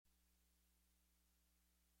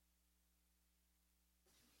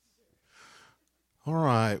All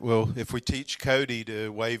right. Well, if we teach Cody to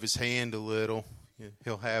wave his hand a little,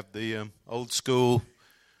 he'll have the old school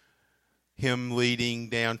hymn leading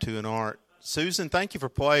down to an art. Susan, thank you for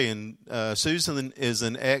playing. Susan is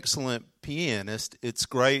an excellent pianist. It's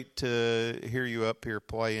great to hear you up here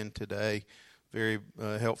playing today. Very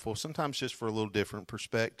helpful, sometimes just for a little different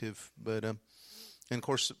perspective. But, and of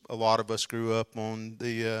course, a lot of us grew up on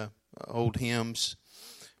the old hymns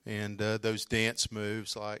and those dance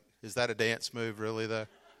moves. Like, is that a dance move really, though?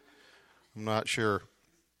 I'm not sure.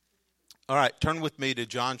 All right, turn with me to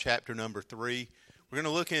John chapter number 3. We're going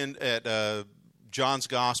to look at John's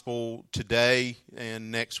Gospel today,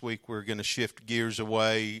 and next week we're going to shift gears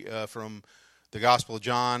away from the Gospel of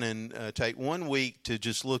John and take 1 week to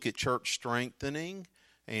just look at church strengthening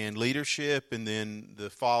and leadership, and then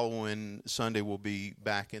the following Sunday we'll be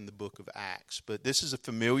back in the book of Acts. But this is a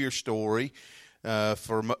familiar story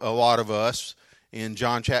for a lot of us in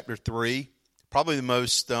John chapter 3. Probably the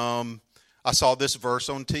most... I saw this verse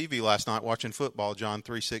on TV last night watching football, John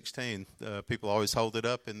 3:16. People always hold it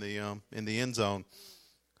up in the end zone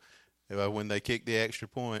when they kick the extra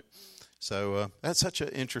point. So that's such an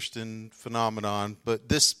interesting phenomenon. But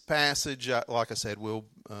this passage, like I said, we'll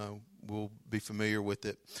be familiar with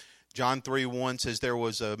it. John 3:1 says, "There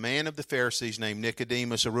was a man of the Pharisees named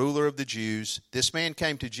Nicodemus, a ruler of the Jews. This man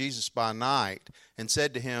came to Jesus by night and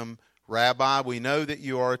said to him, 'Rabbi, we know that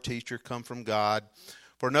you are a teacher come from God.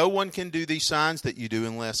 For no one can do these signs that you do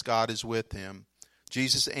unless God is with him.'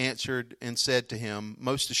 Jesus answered and said to him,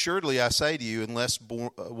 'Most assuredly I say to you, unless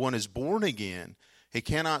one is born again, he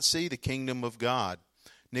cannot see the kingdom of God.'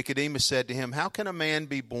 Nicodemus said to him, 'How can a man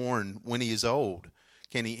be born when he is old?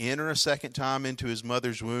 Can he enter a second time into his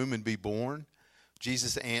mother's womb and be born?'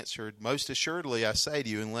 Jesus answered, 'Most assuredly I say to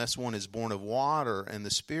you, unless one is born of water and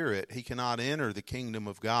the Spirit, he cannot enter the kingdom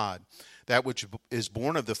of God. That which is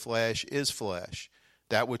born of the flesh is flesh.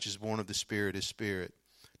 That which is born of the Spirit is spirit.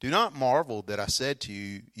 Do not marvel that I said to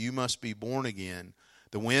you, you must be born again.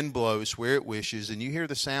 The wind blows where it wishes, and you hear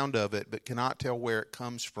the sound of it, but cannot tell where it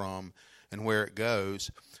comes from and where it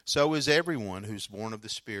goes. So is everyone who's born of the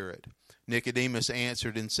Spirit.' Nicodemus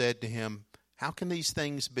answered and said to him, 'How can these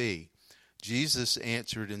things be?' Jesus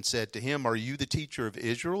answered and said to him, 'Are you the teacher of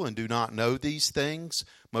Israel and do not know these things?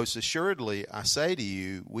 Most assuredly, I say to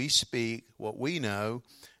you, we speak what we know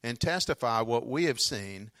and testify what we have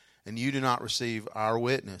seen, and you do not receive our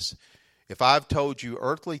witness. If I have told you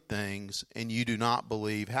earthly things and you do not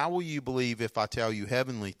believe, how will you believe if I tell you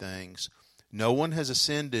heavenly things? No one has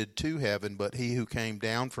ascended to heaven but he who came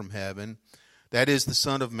down from heaven, that is the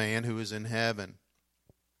Son of Man who is in heaven.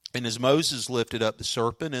 And as Moses lifted up the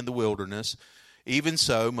serpent in the wilderness, even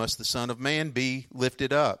so must the Son of Man be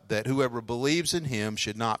lifted up, that whoever believes in him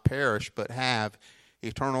should not perish but have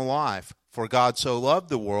eternal life. For God so loved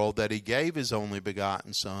the world that he gave his only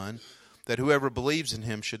begotten Son, that whoever believes in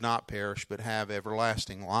him should not perish but have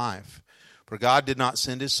everlasting life. For God did not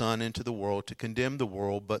send his Son into the world to condemn the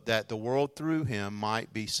world, but that the world through him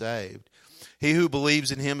might be saved. He who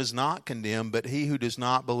believes in him is not condemned, but he who does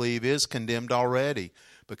not believe is condemned already,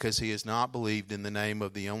 because he has not believed in the name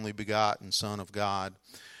of the only begotten Son of God.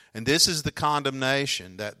 And this is the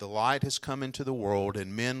condemnation, that the light has come into the world,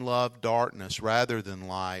 and men love darkness rather than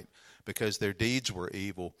light, because their deeds were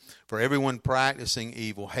evil. For everyone practicing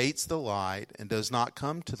evil hates the light and does not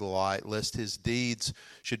come to the light, lest his deeds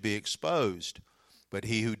should be exposed. But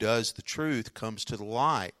he who does the truth comes to the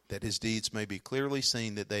light, that his deeds may be clearly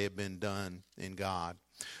seen that they have been done in God.'"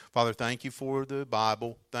 Father, thank you for the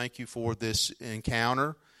Bible. Thank you for this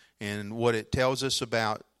encounter and what it tells us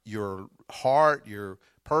about your heart, your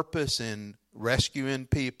purpose in rescuing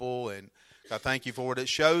people. And God, thank you for what it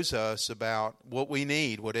shows us about what we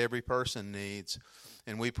need, what every person needs.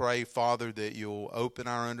 And we pray, Father, that you'll open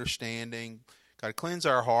our understanding. God, cleanse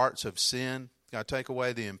our hearts of sin. God, take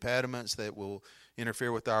away the impediments that will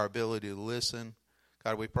interfere with our ability to listen.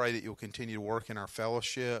 God, we pray that you'll continue to work in our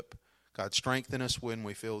fellowship. God, strengthen us when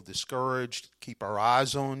we feel discouraged. Keep our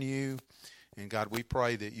eyes on you. And God, we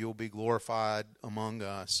pray that you'll be glorified among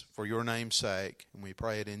us for your name's sake. And we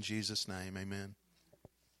pray it in Jesus' name. Amen.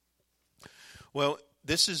 Well,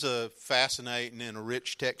 this is a fascinating and a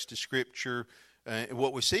rich text of Scripture.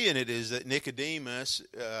 What we see in it is that Nicodemus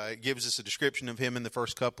gives us a description of him in the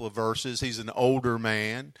first couple of verses. He's an older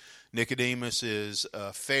man. Nicodemus is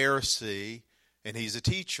a Pharisee, and he's a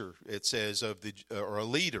teacher, it says, or a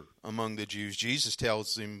leader among the Jews. Jesus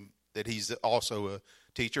tells him that he's also a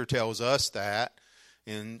teacher, tells us that.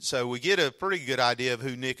 And so we get a pretty good idea of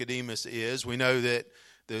who Nicodemus is. We know that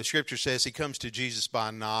The scripture says he comes to Jesus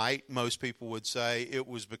by night. Most people would say it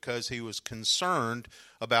was because he was concerned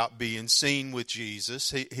about being seen with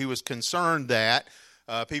Jesus. He was concerned that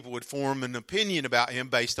people would form an opinion about him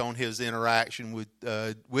based on his interaction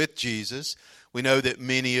with Jesus. We know that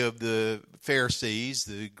many of the Pharisees,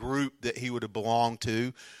 the group that he would have belonged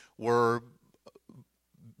to, were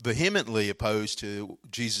vehemently opposed to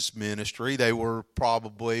Jesus' ministry. They were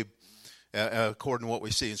probably, according to what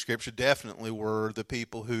we see in Scripture, definitely were the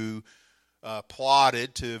people who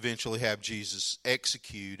plotted to eventually have Jesus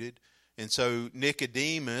executed. And so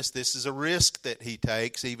Nicodemus, this is a risk that he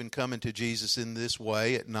takes, even coming to Jesus in this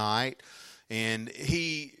way at night. And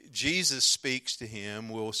Jesus speaks to him,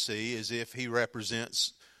 we'll see, as if he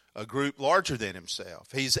represents a group larger than himself.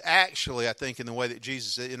 He's actually, I think, in the way that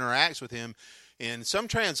Jesus interacts with him, in some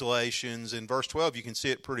translations, in verse 12, you can see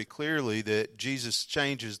it pretty clearly that Jesus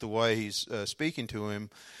changes the way he's speaking to him.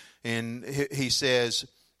 And he says,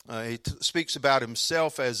 he speaks about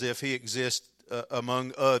himself as if he exists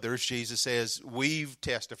among others. Jesus says, we've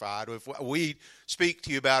testified. If we speak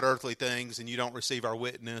to you about earthly things and you don't receive our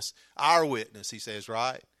witness, he says,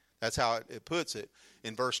 right? That's how it puts it.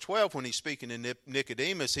 In verse 12, when he's speaking to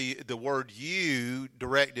Nicodemus, the word you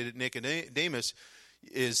directed at Nicodemus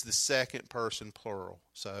is the second person plural.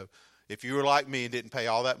 So if you were like me and didn't pay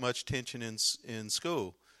all that much attention in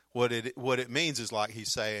school, what it means is like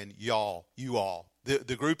he's saying, y'all, you all,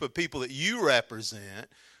 the group of people that you represent.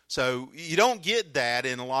 So you don't get that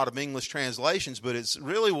in a lot of English translations, but it's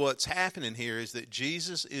really what's happening here is that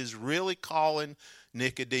Jesus is really calling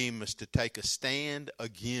Nicodemus to take a stand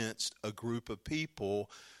against a group of people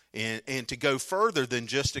and to go further than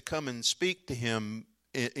just to come and speak to him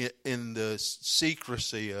in the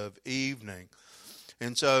secrecy of evening.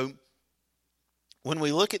 And so when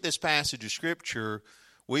we look at this passage of Scripture,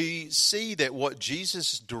 we see that what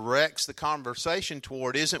Jesus directs the conversation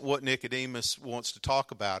toward isn't what Nicodemus wants to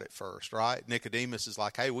talk about at first, right? Nicodemus is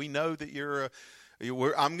like, hey, we know that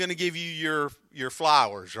I'm going to give you your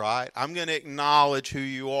flowers, right? I'm going to acknowledge who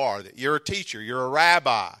you are, that you're a teacher, you're a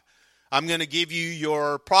rabbi. I'm going to give you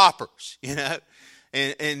your propers, you know.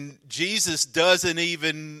 And Jesus doesn't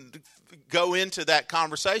even go into that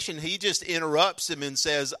conversation. He just interrupts him and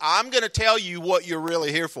says, I'm going to tell you what you're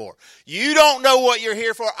really here for. You don't know what you're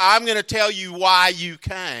here for. I'm going to tell you why you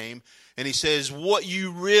came. And he says, what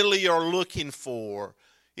you really are looking for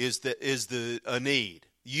is a need.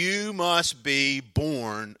 You must be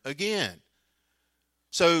born again.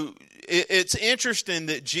 So it's interesting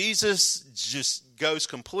that Jesus just goes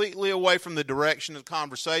completely away from the direction of the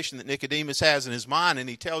conversation that Nicodemus has in his mind, and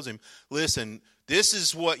he tells him, listen, this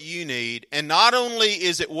is what you need. And not only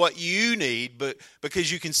is it what you need, but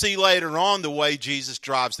because you can see later on the way Jesus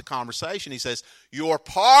drives the conversation, he says, your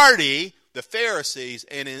party, the Pharisees,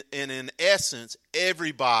 and in essence,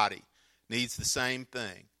 everybody needs the same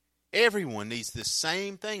thing. Everyone needs the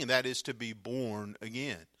same thing, and that is to be born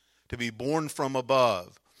again, to be born from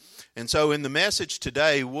above. And so in the message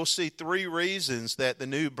today, we'll see 3 reasons that the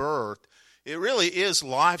new birth, it really is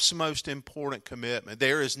life's most important commitment.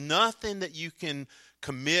 There is nothing that you can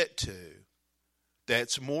commit to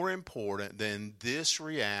that's more important than this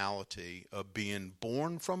reality of being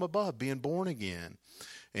born from above, being born again.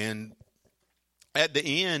 And at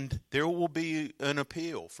the end, there will be an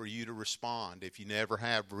appeal for you to respond if you never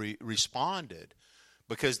have responded,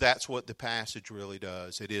 because that's what the passage really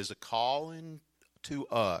does. It is a calling to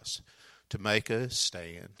us to make a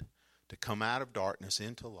stand, to come out of darkness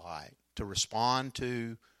into light, to respond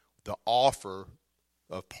to the offer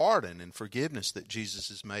of pardon and forgiveness that Jesus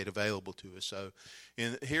has made available to us. So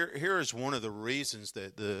here is one of the reasons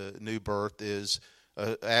that the new birth is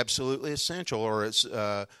absolutely essential, or it's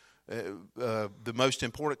the most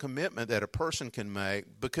important commitment that a person can make,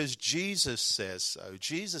 because Jesus says so.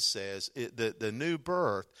 Jesus says that the new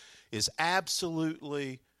birth is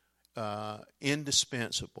absolutely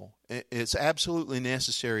indispensable. It's absolutely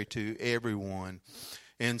necessary to everyone.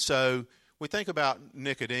 And so we think about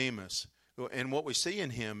Nicodemus, and what we see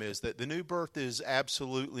in him is that the new birth is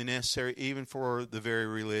absolutely necessary even for the very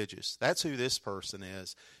religious. That's who this person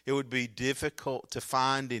is. It would be difficult to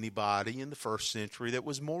find anybody in the first century that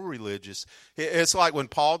was more religious. It's like when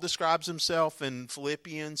Paul describes himself in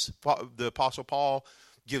Philippians, the Apostle Paul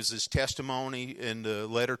gives his testimony in the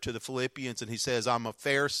letter to the Philippians, and he says, I'm a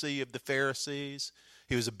Pharisee of the Pharisees.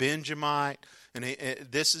 He was a Benjamite, and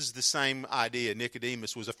this is the same idea.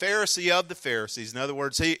 Nicodemus was a Pharisee of the Pharisees. In other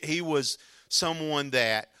words, he was someone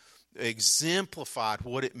that exemplified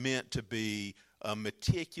what it meant to be a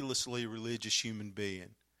meticulously religious human being.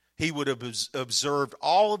 He would have observed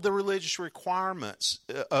all of the religious requirements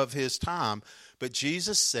of his time, but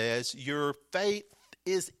Jesus says, your faith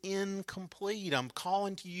is incomplete. I'm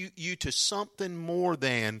calling to you to something more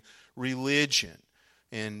than religion.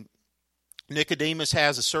 And Nicodemus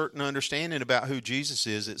has a certain understanding about who Jesus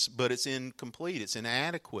is, but it's incomplete. It's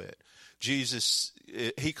inadequate. Jesus,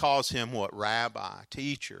 he calls him what? Rabbi,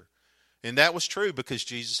 teacher. And that was true because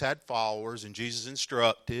Jesus had followers and Jesus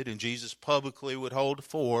instructed and Jesus publicly would hold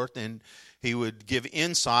forth and he would give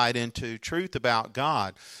insight into truth about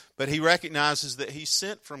God. But he recognizes that he's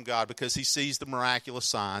sent from God because he sees the miraculous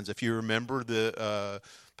signs. If you remember the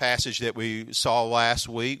passage that we saw last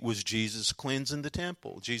week was Jesus cleansing the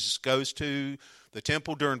temple. Jesus goes to the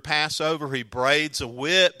temple during Passover. He braids a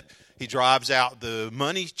whip. He drives out the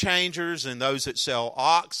money changers and those that sell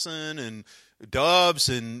oxen and doves,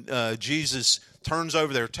 and Jesus turns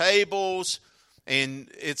over their tables, and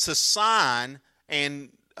it's a sign. And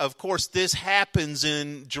of course this happens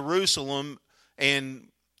in Jerusalem, and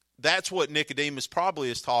that's what Nicodemus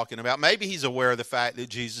probably is talking about. Maybe he's aware of the fact that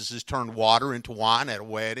Jesus has turned water into wine at a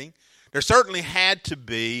wedding. There certainly had to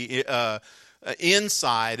be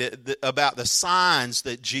insight about the signs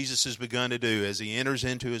that Jesus has begun to do as he enters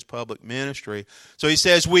into his public ministry. So he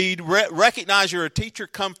says, we recognize you're a teacher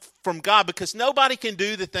come from God because nobody can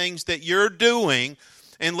do the things that you're doing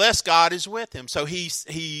unless God is with him. So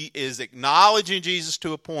he is acknowledging Jesus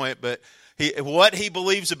to a point, but what he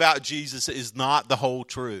believes about Jesus is not the whole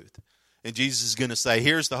truth. And Jesus is going to say,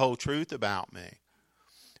 here's the whole truth about me.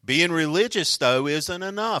 Being religious, though, isn't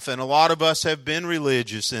enough. And a lot of us have been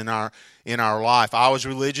religious in our life. I was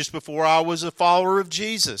religious before I was a follower of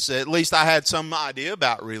Jesus. At least I had some idea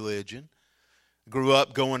about religion. Grew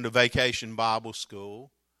up going to vacation Bible school,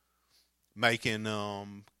 making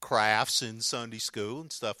crafts in Sunday school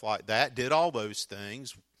and stuff like that. Did all those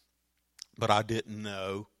things. But I didn't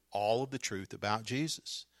know all of the truth about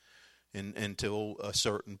Jesus until a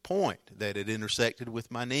certain point that it intersected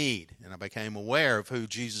with my need. And I became aware of who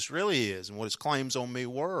Jesus really is and what his claims on me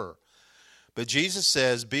were. But Jesus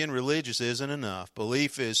says being religious isn't enough.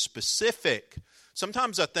 Belief is specific.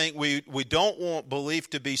 Sometimes I think we don't want belief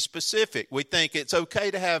to be specific. We think it's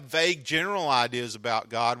okay to have vague general ideas about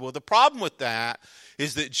God. Well, the problem with that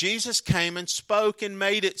is that Jesus came and spoke and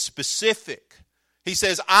made it specific. He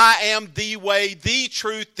says, I am the way, the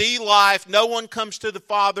truth, the life. No one comes to the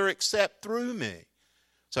Father except through me.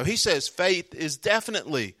 So he says faith is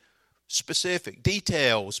definitely specific.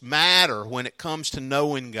 Details matter when it comes to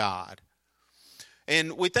knowing God.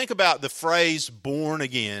 And we think about the phrase born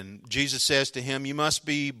again. Jesus says to him, you must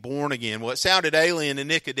be born again. Well, it sounded alien to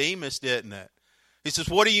Nicodemus, didn't it? He says,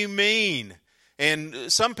 what do you mean?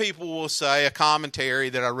 And some people will say, a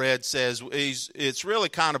commentary that I read says, it's really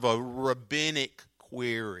kind of a rabbinic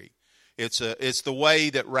query. It's the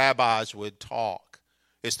way that rabbis would talk.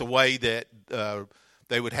 It's the way that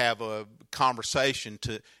they would have a conversation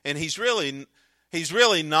and he's really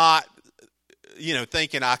not,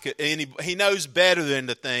 thinking he knows better than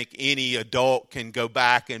to think any adult can go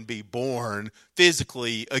back and be born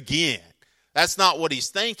physically again. That's not what he's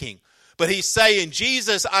thinking. But he's saying,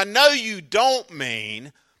 Jesus, I know you don't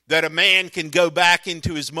mean that a man can go back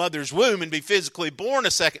into his mother's womb and be physically born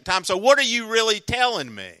a second time. So what are you really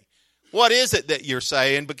telling me? What is it that you're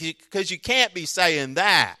saying? Because you can't be saying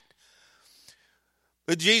that.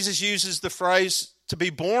 But Jesus uses the phrase to be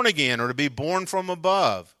born again or to be born from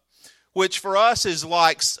above, which for us is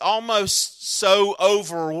like almost so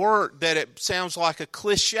overworked that it sounds like a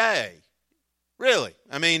cliche. Really.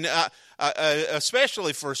 I mean,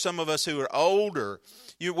 especially for some of us who are older.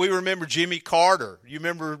 We remember Jimmy Carter. You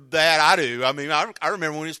remember that? I do. I mean, I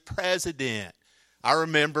remember when he was president. I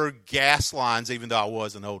remember gas lines, even though I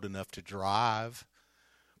wasn't old enough to drive.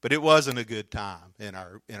 But it wasn't a good time in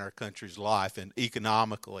our country's life and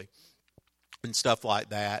economically and stuff like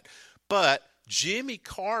that. But Jimmy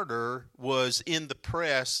Carter was in the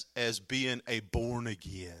press as being a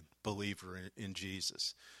born-again believer in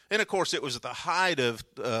Jesus. And, of course, it was at the height of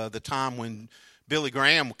the time when Billy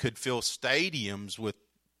Graham could fill stadiums with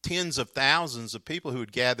tens of thousands of people who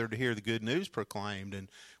would gather to hear the good news proclaimed. And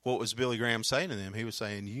what was Billy Graham saying to them? He was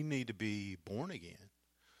saying, you need to be born again.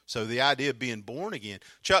 So the idea of being born again.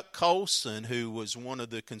 Chuck Colson, who was one of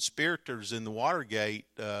the conspirators in the Watergate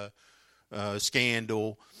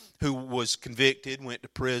scandal, who was convicted, went to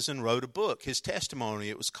prison, wrote a book, his testimony.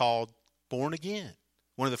 It was called Born Again,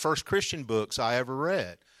 one of the first Christian books I ever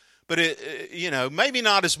read. But, maybe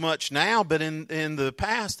not as much now, but in the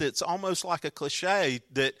past, it's almost like a cliche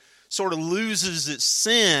that sort of loses its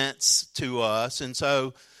sense to us. And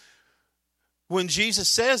so when Jesus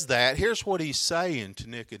says that, here's what he's saying to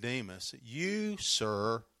Nicodemus. You,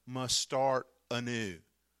 sir, must start anew.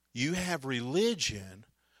 You have religion,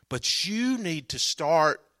 but you need to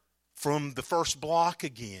start from the first block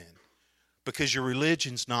again because your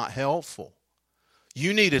religion's not helpful.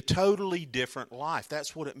 You need a totally different life.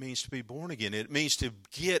 That's what it means to be born again. It means to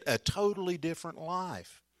get a totally different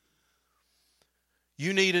life.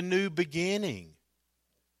 You need a new beginning.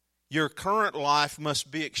 Your current life must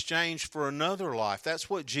be exchanged for another life. That's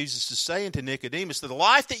what Jesus is saying to Nicodemus. The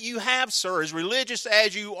life that you have, sir, as religious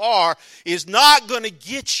as you are, is not going to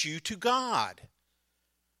get you to God.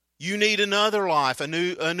 You need another life, a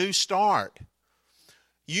new start.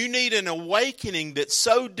 You need an awakening that's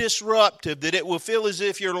so disruptive that it will feel as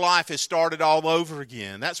if your life has started all over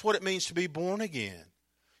again. That's what it means to be born again.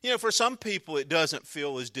 You know, for some people it doesn't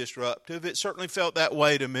feel as disruptive. It certainly felt that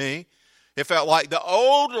way to me. It felt like the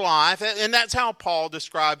old life, and that's how Paul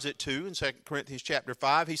describes it too in 2 Corinthians chapter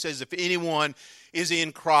 5. He says, if anyone is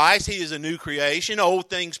in Christ, he is a new creation. Old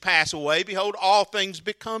things pass away. Behold, all things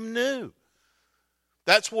become new.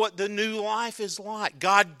 That's what the new life is like.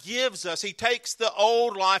 God gives us, He takes the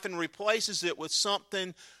old life and replaces it with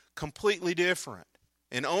something completely different.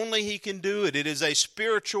 And only He can do it. It is a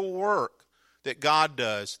spiritual work that God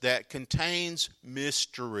does that contains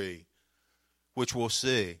mystery, which we'll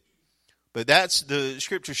see. But that's, the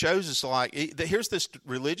Scripture shows us, like, here's this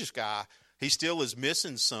religious guy. He still is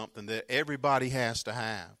missing something that everybody has to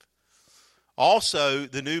have. Also,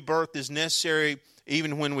 the new birth is necessary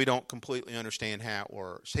even when we don't completely understand how it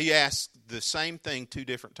works. He asks the same thing 2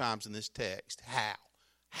 different times in this text. How?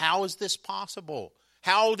 How is this possible?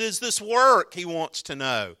 How does this work? He wants to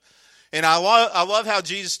know. And I love how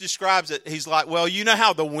Jesus describes it. He's like, well, you know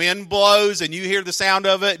how the wind blows and you hear the sound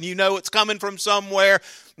of it and you know it's coming from somewhere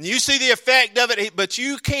and you see the effect of it, but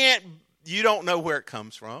you don't know where it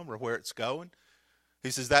comes from or where it's going.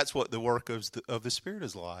 He says that's what the work of the Spirit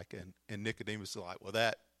is like. And Nicodemus is like, well,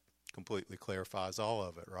 that completely clarifies all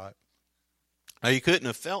of it, right? Now, he couldn't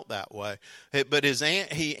have felt that way. But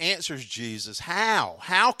he answers Jesus, how?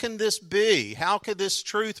 How can this be? How could this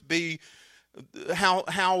truth be?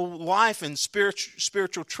 How life and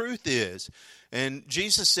spiritual truth is. And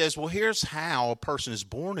Jesus says, well, here's how a person is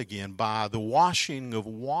born again, by the washing of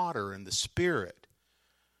water and the Spirit.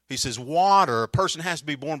 He says water, a person has to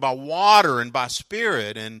be born by water and by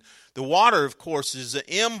Spirit. And the water, of course, is an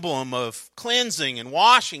emblem of cleansing and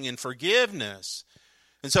washing and forgiveness.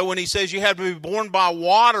 And so when he says you have to be born by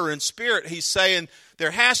water and Spirit, he's saying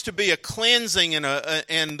there has to be a cleansing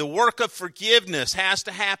and the work of forgiveness has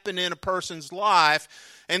to happen in a person's life.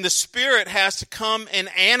 And the Spirit has to come and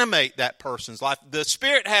animate that person's life. The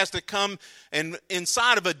Spirit has to come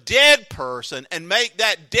inside of a dead person and make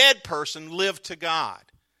that dead person live to God.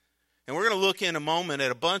 And we're going to look in a moment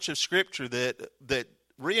at a bunch of Scripture that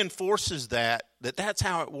reinforces that's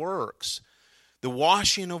how it works. The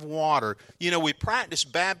washing of water. You know, we practice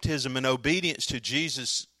baptism in obedience to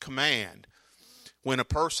Jesus' command. When a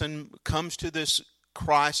person comes to this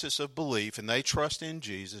crisis of belief and they trust in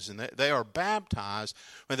Jesus and they are baptized,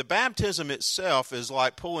 when the baptism itself is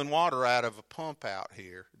like pulling water out of a pump out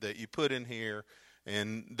here that you put in here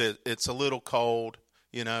and it's a little cold,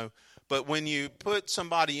 you know. But when you put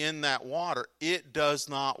somebody in that water, it does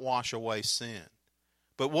not wash away sin.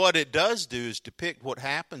 But what it does do is depict what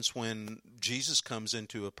happens when Jesus comes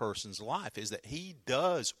into a person's life, is that He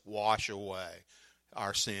does wash away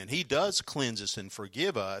our sin. He does cleanse us and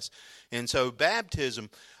forgive us. And so baptism,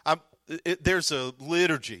 there's a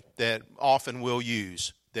liturgy that often we'll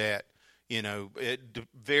use that, you know, it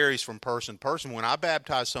varies from person to person. When I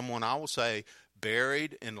baptize someone, I will say,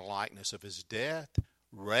 buried in the likeness of His death,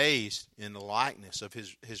 raised in the likeness of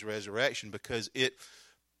his resurrection, because it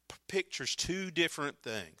pictures 2 different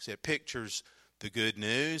things. It pictures the good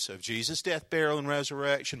news of Jesus' death, burial, and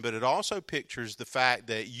resurrection, but it also pictures the fact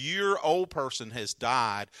that your old person has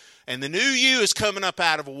died and the new you is coming up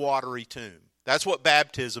out of a watery tomb. That's what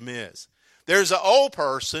baptism is. There's an old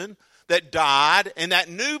person that died, and that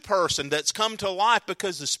new person that's come to life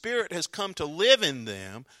because the Spirit has come to live in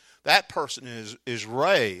them, that person is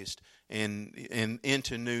raised and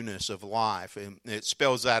into newness of life. And it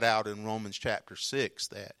spells that out in Romans chapter 6,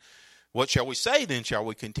 that what shall we say then? Shall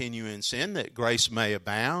we continue in sin that grace may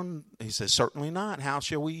abound? He says, certainly not. How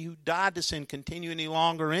shall we who died to sin continue any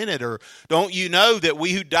longer in it? Or don't you know that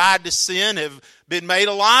we who died to sin have been made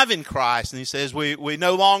alive in Christ? And he says we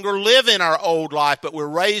no longer live in our old life, but we're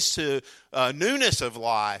raised to newness of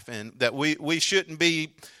life, and that we shouldn't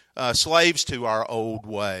be slaves to our old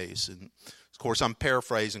ways. And of course, I'm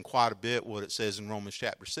paraphrasing quite a bit what it says in Romans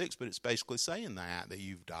chapter 6, but it's basically saying that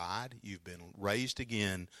you've died, you've been raised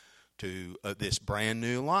again to this brand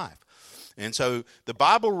new life. And so the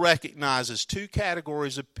Bible recognizes 2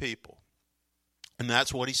 categories of people. And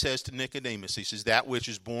that's what he says to Nicodemus. He says, that which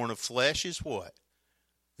is born of flesh is what?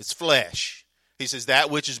 It's flesh. He says that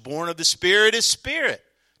which is born of the Spirit is spirit.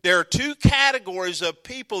 There are two categories of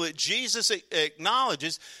people that Jesus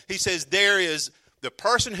acknowledges. He says there is the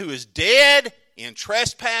person who is dead in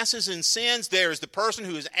trespasses and sins. There is the person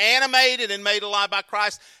who is animated and made alive by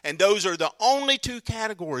Christ. And those are the only two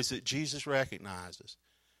categories that Jesus recognizes.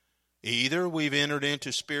 Either we've entered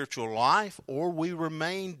into spiritual life or we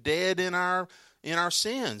remain dead in our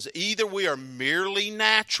sins. Either we are merely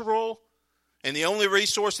natural and the only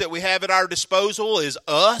resource that we have at our disposal is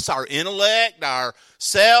us, our intellect, our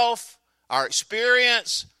self, our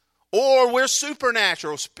experience, or we're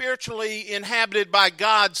supernatural, spiritually inhabited by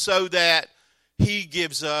God so that He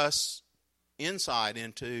gives us insight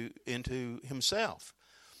into Himself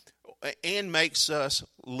and makes us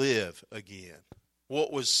live again.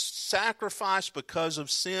 What was sacrificed because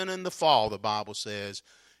of sin and the fall, the Bible says,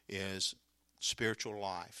 is spiritual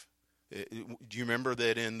life. Do you remember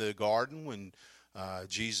that in the garden when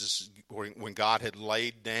when God had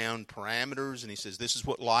laid down parameters and He says, this is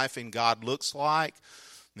what life in God looks like.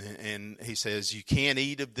 And He says, you can't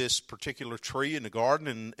eat of this particular tree in the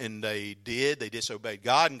garden. And they did. They disobeyed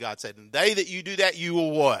God. And God said, and the day that you do that, you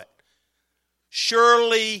will what?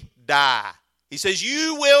 Surely die. He says,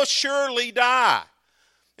 you will surely die.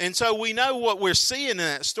 And so we know what we're seeing in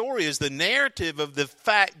that story is the narrative of the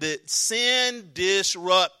fact that sin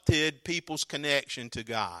disrupted people's connection to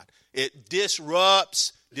God. It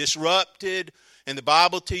disrupted, and the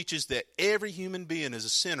Bible teaches that every human being is a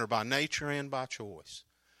sinner by nature and by choice.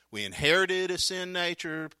 We inherited a sin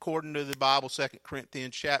nature according to the Bible, 2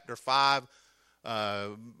 Corinthians chapter 5,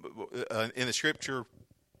 in the Scripture.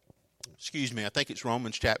 I think it's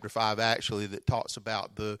Romans chapter 5 actually that talks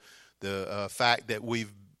about the fact that we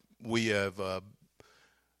have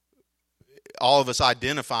all of us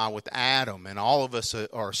identify with Adam, and all of us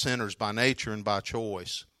are sinners by nature and by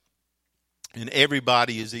choice. And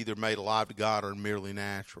everybody is either made alive to God or merely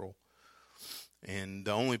natural. And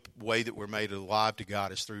the only way that we're made alive to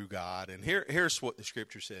God is through God. And here's what the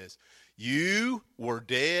Scripture says. You were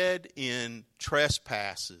dead in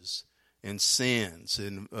trespasses and sins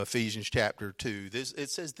in Ephesians chapter 2. It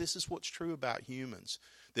says this is what's true about humans.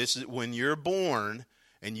 This is when you're born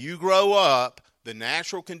and you grow up, the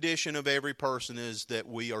natural condition of every person is that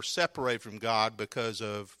we are separated from God because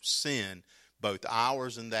of sin, both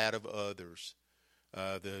ours and that of others,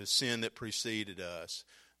 the sin that preceded us.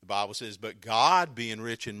 The Bible says, but God, being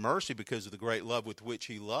rich in mercy because of the great love with which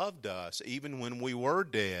He loved us, even when we were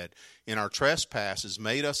dead in our trespasses,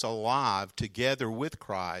 made us alive together with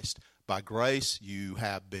Christ. By grace you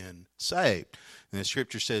have been saved. And the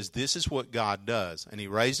Scripture says this is what God does. And He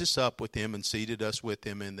raised us up with Him and seated us with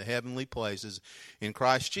Him in the heavenly places in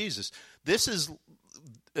Christ Jesus. This is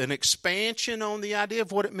an expansion on the idea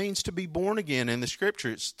of what it means to be born again. In the Scripture,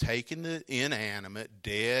 it's taken the inanimate,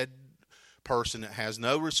 dead person that has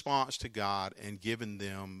no response to God and given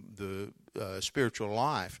them the spiritual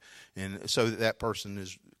life, and so that person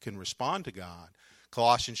can respond to God.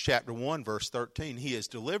 Colossians chapter 1, verse 13, He has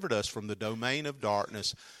delivered us from the domain of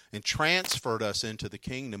darkness and transferred us into the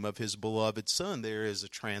kingdom of His beloved Son. There is a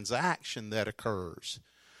transaction that occurs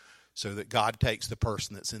so that God takes the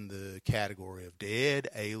person that's in the category of dead,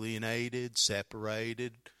 alienated,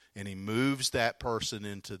 separated, and He moves that person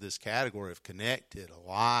into this category of connected,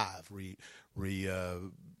 alive,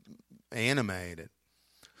 animated.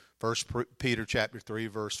 1 Peter chapter 3,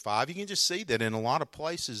 verse 5, you can just see that in a lot of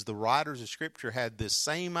places the writers of Scripture had this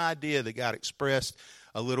same idea that got expressed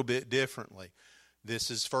a little bit differently.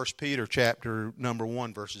 This is 1 Peter chapter number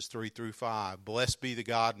 1, verses 3 through 5. Blessed be the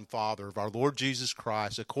God and Father of our Lord Jesus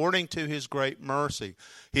Christ. According to His great mercy,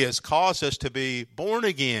 He has caused us to be born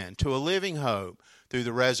again to a living hope through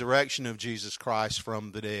the resurrection of Jesus Christ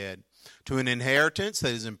from the dead, to an inheritance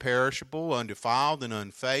that is imperishable, undefiled, and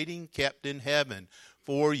unfading, kept in heaven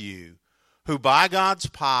for you, who by God's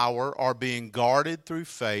power are being guarded through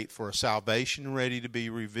faith for a salvation ready to be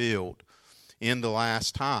revealed in the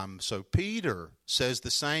last time. So Peter says the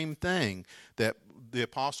same thing that the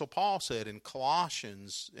Apostle Paul said in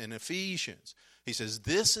Colossians and Ephesians. He says,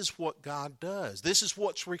 this is what God does. This is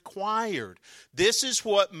what's required. This is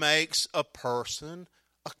what makes a person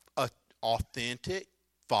an authentic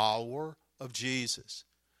follower of Jesus.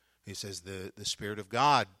 He says the Spirit of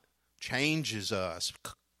God changes us,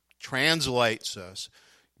 translates us,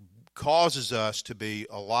 causes us to be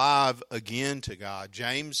alive again to God.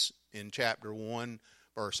 James in chapter 1,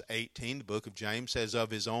 verse 18, the book of James says, of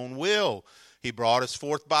His own will He brought us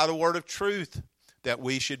forth by the word of truth, that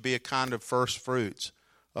we should be a kind of first fruits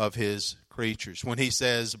of His creatures. When He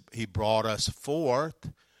says He brought us forth,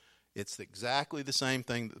 it's exactly the same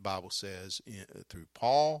thing that the Bible says through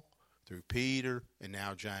Paul, through Peter, and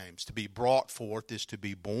now James. To be brought forth is to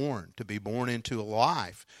be born into a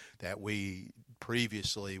life that we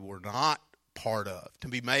previously were not part of, to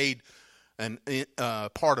be made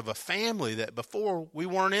part of a family that before we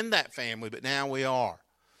weren't in that family, but now we are.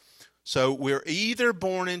 So we're either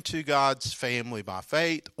born into God's family by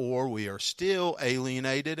faith, or we are still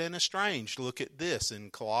alienated and estranged. Look at this in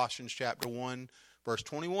Colossians chapter 1, verse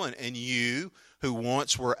 21. And you who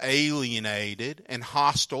once were alienated and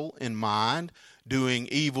hostile in mind, doing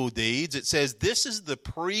evil deeds, it says this is the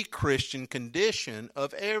pre-Christian condition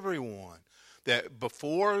of everyone. That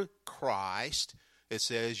before Christ, it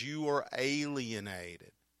says you are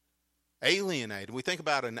alienated. Alienated. We think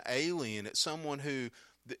about an alien. It's someone who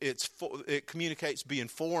it communicates being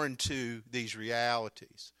foreign to these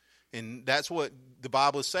realities. And that's what the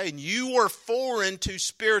Bible is saying. You were foreign to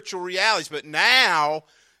spiritual realities, but now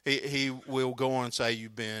he will go on and say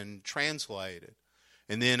you've been translated.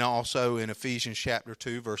 And then also in Ephesians chapter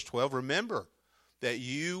 2, verse 12, remember that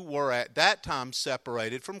you were at that time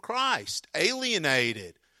separated from Christ,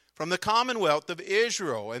 alienated from the commonwealth of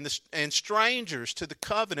Israel, and strangers to the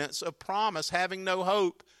covenants of promise, having no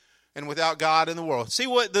hope and without God in the world. See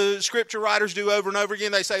what the scripture writers do over and over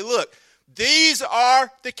again? They say, look, these are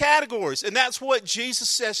the categories. And that's what Jesus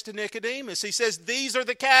says to Nicodemus. He says, these are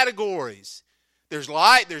the categories. There's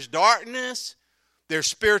light, there's darkness, there's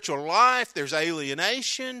spiritual life, there's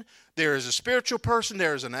alienation, there is a spiritual person,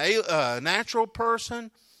 there is a natural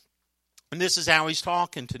person. And this is how he's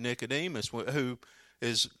talking to Nicodemus, who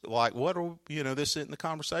is like, this isn't the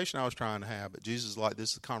conversation I was trying to have. But Jesus is like, this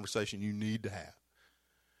is the conversation you need to have.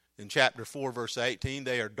 In chapter 4, verse 18,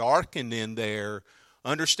 they are darkened in their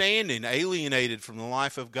understanding, alienated from the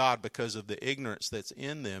life of God because of the ignorance that's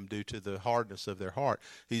in them due to the hardness of their heart.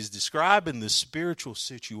 He's describing the spiritual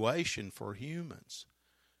situation for humans.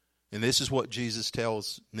 And this is what Jesus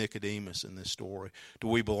tells Nicodemus in this story. Do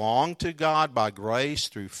we belong to God by grace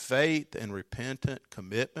through faith and repentant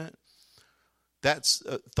commitment? That's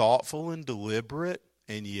thoughtful and deliberate,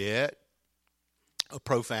 and yet a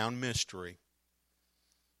profound mystery.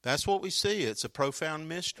 That's what we see. It's a profound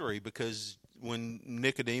mystery because when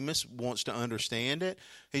Nicodemus wants to understand it,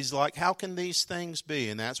 he's like, how can these things be?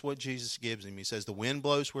 And that's what Jesus gives him. He says, the wind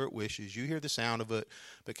blows where it wishes. You hear the sound of it,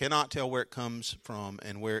 but cannot tell where it comes from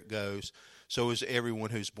and where it goes. So is everyone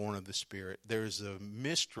who's born of the Spirit. There's a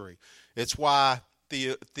mystery. It's why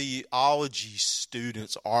theology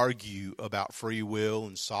students argue about free will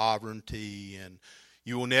and sovereignty, and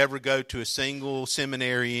you will never go to a single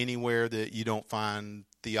seminary anywhere that you don't find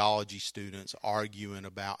theology students arguing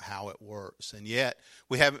about how it works. And yet,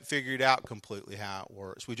 we haven't figured out completely how it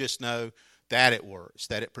works. We just know that it works,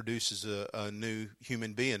 that it produces a new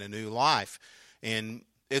human being, a new life. And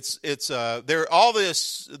there all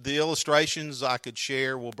this, the illustrations I could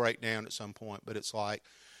share will break down at some point, but it's like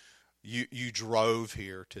you drove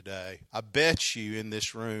here today. I bet you in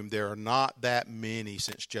this room there are not that many,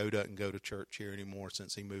 since Joe doesn't go to church here anymore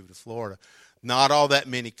since he moved to Florida, not all that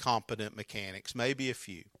many competent mechanics, maybe a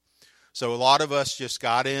few. So a lot of us just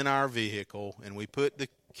got in our vehicle and we put the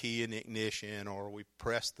key in the ignition or we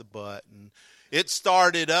pressed the button. It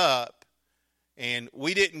started up and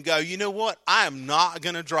we didn't go, you know what, I am not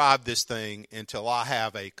going to drive this thing until I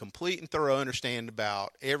have a complete and thorough understanding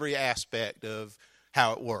about every aspect of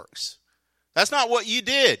how it works. That's not what you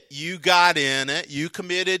did. You got in it. You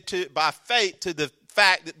committed by faith to the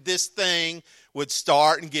fact that this thing would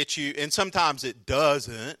start and get you, and sometimes it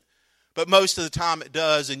doesn't, but most of the time it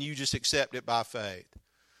does, and you just accept it by faith.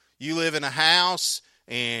 You live in a house,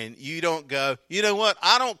 and you don't go, you know what,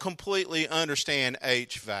 I don't completely understand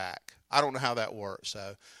HVAC. I don't know how that works,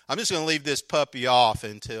 so I'm just going to leave this puppy off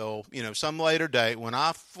until, some later date when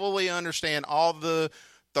I fully understand all the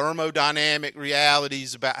thermodynamic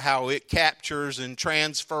realities about how it captures and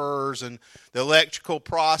transfers and the electrical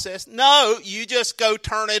process. No, you just go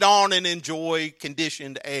turn it on and enjoy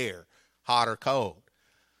conditioned air, hot or cold.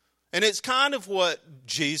 And it's kind of what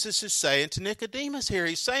Jesus is saying to Nicodemus here.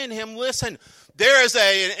 He's saying to him, listen, there is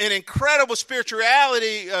an incredible spiritual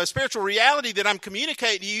reality that I'm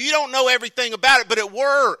communicating to you. You don't know everything about it, but it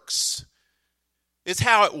works. It's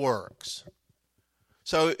how it works.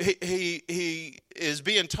 So he is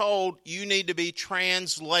being told you need to be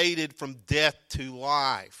translated from death to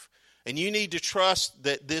life. And you need to trust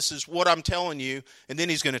that this is what I'm telling you. And then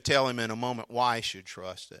he's going to tell him in a moment why he should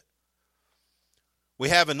trust it. We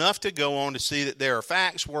have enough to go on to see that there are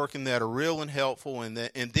facts working that are real and helpful. And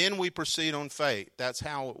then we proceed on faith. That's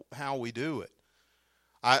how we do it.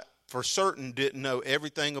 I, for certain, didn't know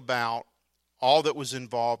everything about all that was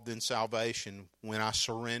involved in salvation when I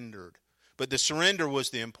surrendered. But the surrender was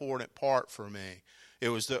the important part for me.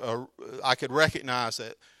 I could recognize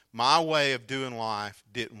that my way of doing life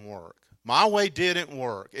didn't work. My way didn't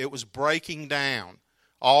work. It was breaking down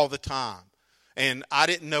all the time. And I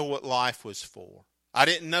didn't know what life was for. I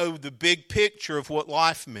didn't know the big picture of what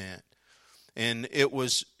life meant. And it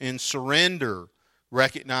was in surrender,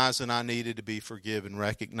 recognizing I needed to be forgiven,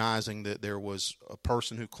 recognizing that there was a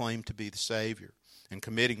person who claimed to be the Savior, and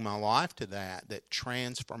committing my life to that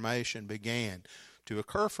transformation began to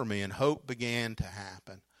occur for me and hope began to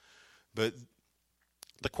happen. But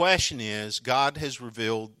the question is, God has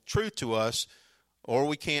revealed truth to us, or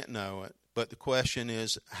we can't know it. But the question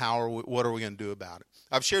is, what are we going to do about it?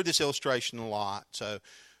 I've shared this illustration a lot, so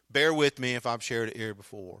bear with me if I've shared it here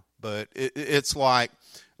before. But it's like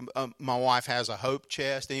my wife has a hope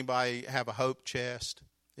chest. Anybody have a hope chest?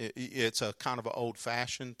 It's a kind of an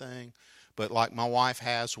old-fashioned thing. But like my wife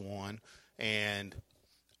has one, and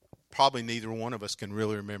probably neither one of us can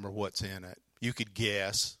really remember what's in it. You could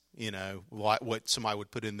guess, like what somebody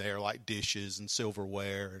would put in there, like dishes and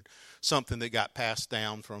silverware and something that got passed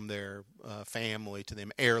down from their family to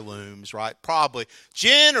them, heirlooms, right? Probably,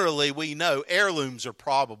 generally we know heirlooms are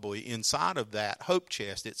probably inside of that hope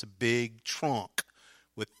chest. It's a big trunk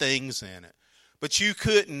with things in it. But you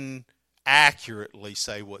couldn't accurately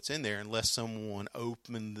say what's in there unless someone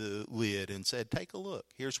opened the lid and said, take a look,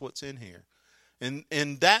 here's what's in here.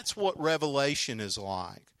 And that's what Revelation is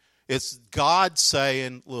like. It's God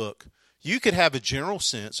saying, look, you could have a general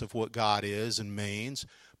sense of what God is and means,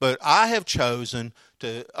 but I have chosen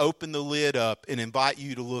to open the lid up and invite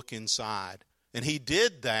you to look inside. And he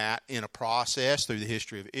did that in a process through the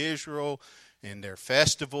history of Israel and their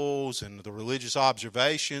festivals and the religious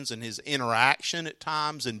observations and his interaction at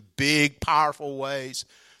times in big, powerful ways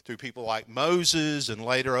through people like Moses and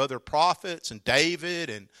later other prophets and David.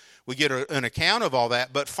 And we get an account of all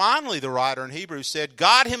that. But finally, the writer in Hebrews said,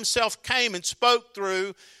 God himself came and spoke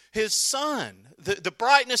through his Son, the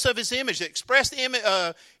brightness of his image, the expressed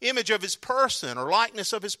image of his person or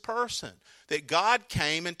likeness of his person, that God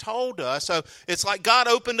came and told us. So it's like God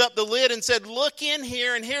opened up the lid and said, look in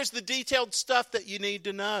here, and here's the detailed stuff that you need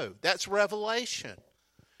to know. That's revelation.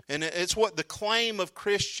 And it's what the claim of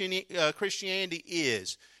Christianity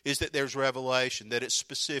is that there's revelation, that it's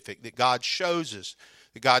specific, that God shows us,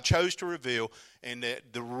 that God chose to reveal, and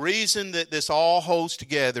that the reason that this all holds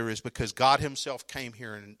together is because God himself came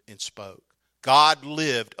here and spoke. God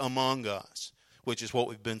lived among us, which is what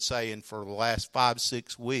we've been saying for the last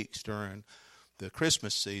 5-6 weeks during the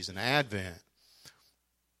Christmas season, Advent.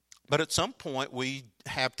 But at some point we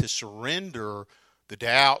have to surrender the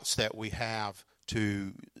doubts that we have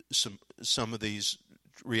to some of these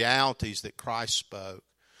realities that Christ spoke.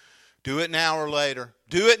 Do it now or later.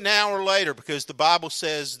 Do it now or later, because the Bible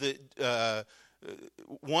says that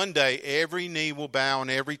one day every knee will bow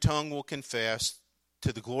and every tongue will confess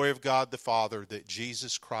to the glory of God the Father that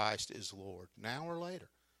Jesus Christ is Lord. Now or later.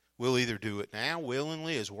 We'll either do it now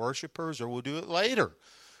willingly as worshipers, or we'll do it later.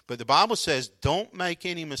 But the Bible says, don't make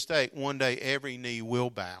any mistake. One day every knee will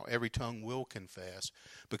bow, every tongue will confess,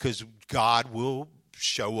 because God will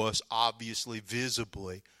show us obviously,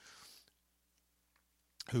 visibly,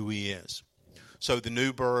 who he is. So the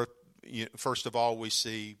new birth, first of all, we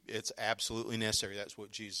see it's absolutely necessary. That's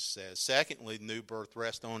what Jesus says. Secondly, the new birth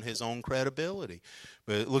rests on his own credibility.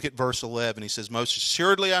 But look at verse 11. He says, most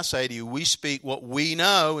assuredly I say to you, we speak what we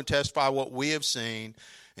know and testify what we have seen,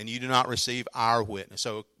 and you do not receive our witness.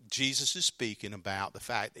 So Jesus is speaking about the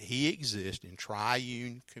fact that he exists in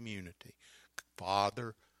triune community,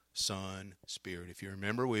 Father, Son, Spirit. If you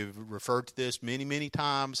remember, we've referred to this many, many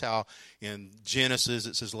times, how in Genesis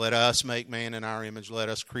it says, let us make man in our image, let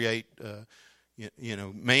us create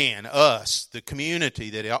man, us, the community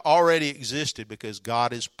that already existed, because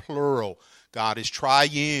God is plural. God is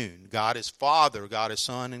triune. God is Father, God is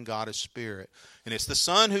Son, and God is Spirit. And it's the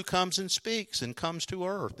Son who comes and speaks and comes to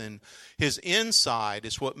earth. And his insight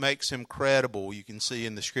is what makes him credible. You can see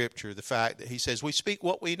in the Scripture the fact that he says, we speak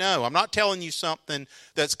what we know. I'm not telling you something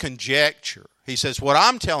that's conjecture. He says, what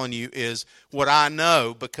I'm telling you is what I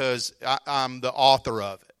know, because I'm the author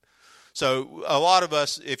of it. So a lot of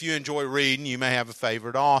us, if you enjoy reading, you may have a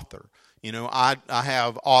favorite author. I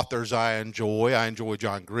have authors I enjoy. I enjoy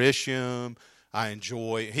John Grisham.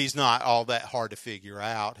 He's not all that hard to figure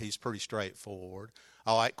out. He's pretty straightforward.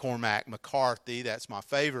 I like Cormac McCarthy. That's my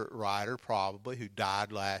favorite writer, probably, who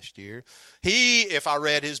died last year. If I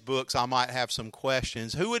read his books, I might have some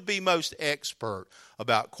questions. Who would be most expert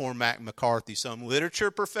about Cormac McCarthy? Some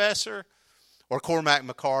literature professor or Cormac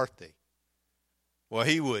McCarthy? Well,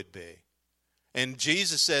 he would be. And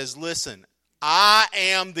Jesus says, listen, I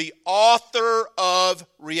am the author of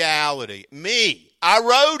reality. Me. I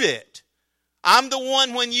wrote it. I'm the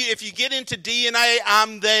one if you get into DNA,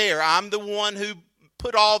 I'm there. I'm the one who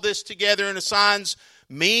put all this together and assigns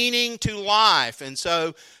meaning to life. And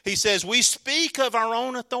so he says, we speak of our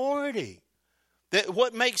own authority. That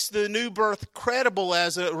what makes the new birth credible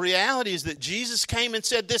as a reality is that Jesus came and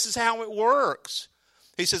said, this is how it works.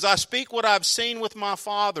 He says, I speak what I've seen with my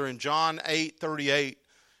Father in John 8:38.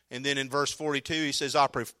 And then in verse 42, he says, I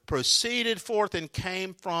proceeded forth and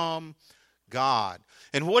came from God.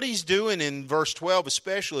 And what he's doing in verse 12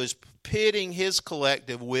 especially is pitting his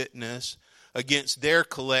collective witness against their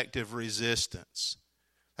collective resistance.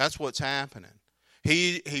 That's what's happening.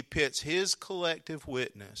 He pits his collective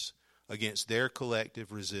witness against their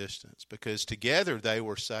collective resistance, because together they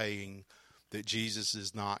were saying that Jesus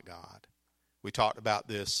is not God. We talked about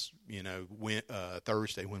this,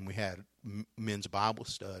 Thursday when we had men's Bible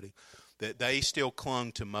study, that they still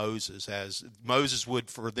clung to Moses, as Moses would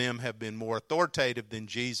for them have been more authoritative than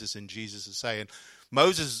Jesus, and Jesus is saying,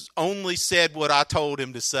 Moses only said what I told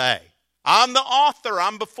him to say. I'm the author.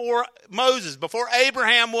 I'm before Moses. Before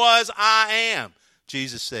Abraham was, I am,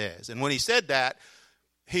 Jesus says. And when he said that,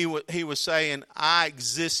 he was saying, I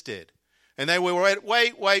existed. And they were,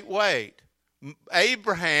 wait.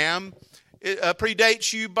 Abraham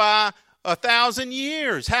predates you by 1,000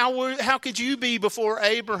 years. How could you be before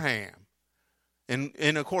Abraham?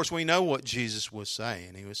 And of course, we know what Jesus was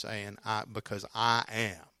saying. He was saying, because I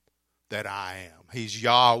am that I am. He's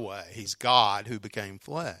Yahweh. He's God who became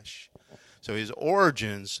flesh. So his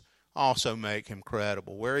origins also make him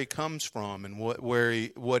credible, where he comes from and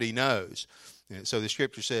what he knows. And so the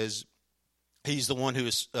scripture says he's the one who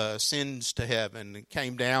ascends to heaven and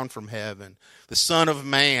came down from heaven. The Son of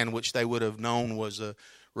Man, which they would have known was a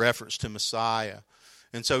reference to Messiah.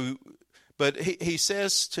 And so, but he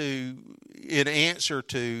says in answer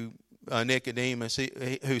to Nicodemus,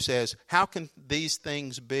 who says, how can these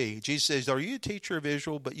things be? Jesus says, are you a teacher of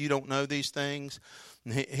Israel, but you don't know these things?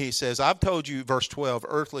 And he says, I've told you, verse 12,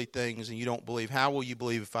 earthly things, and you don't believe. How will you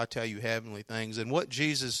believe if I tell you heavenly things? And what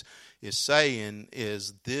Jesus is saying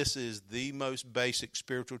is, this is the most basic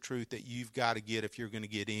spiritual truth that you've got to get if you're going to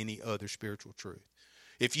get any other spiritual truth.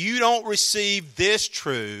 If you don't receive this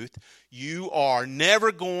truth, you are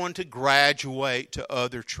never going to graduate to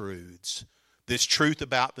other truths. This truth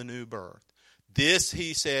about the new birth. This,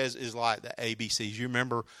 he says, is like the ABCs. You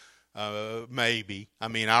remember, maybe. I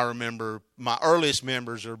mean, I remember my earliest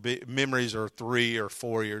memories are 3 or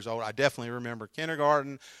 4 years old. I definitely remember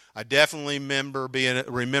kindergarten. I definitely remember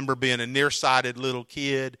being a nearsighted little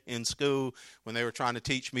kid in school when they were trying to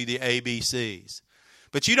teach me the ABCs.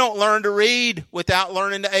 But you don't learn to read without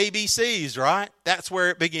learning the ABCs, right? That's where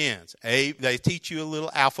it begins. They teach you a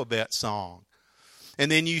little alphabet song.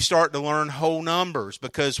 And then you start to learn whole numbers,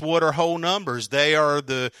 because what are whole numbers? They are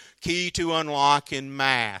the key to unlocking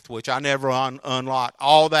math, which I never unlocked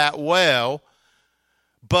all that well.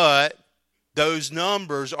 But those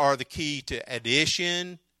numbers are the key to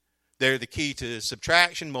addition. They're the key to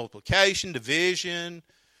subtraction, multiplication, division,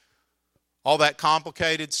 all that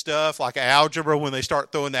complicated stuff like algebra when they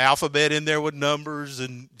start throwing the alphabet in there with numbers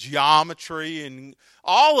and geometry, and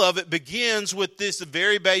all of it begins with this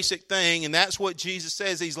very basic thing, and that's what Jesus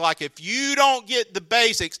says. He's like, if you don't get the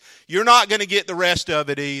basics, you're not going to get the rest of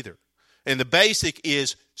it either. And the basic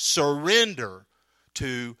is surrender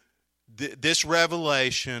to this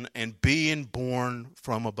revelation and being born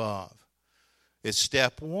from above. It's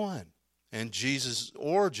step one. And Jesus'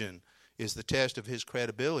 origin is the test of his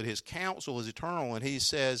credibility. His counsel is eternal, and he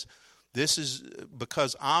says, this is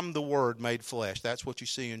because I'm the Word made flesh. That's what you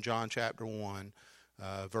see in John chapter 1,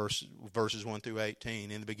 verses 1 through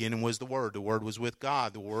 18. In the beginning was the Word. The Word was with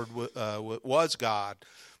God. The Word was God.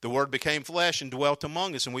 The Word became flesh and dwelt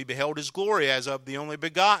among us, and we beheld his glory as of the only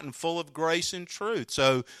begotten, full of grace and truth.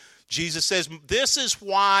 So Jesus says, this is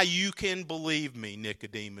why you can believe me,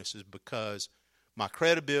 Nicodemus, is because my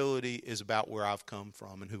credibility is about where I've come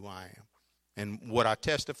from and who I am. And what I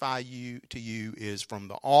testify to you is from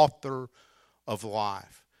the author of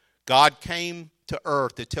life. God came to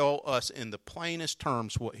earth to tell us in the plainest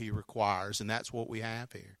terms what he requires, and that's what we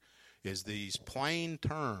have here, is these plain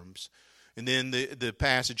terms. And then the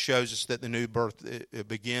passage shows us that the new birth it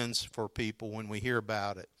begins for people when we hear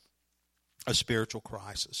about it, a spiritual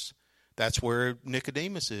crisis. That's where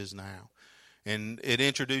Nicodemus is now. And it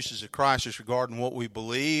introduces a crisis regarding what we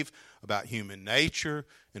believe about human nature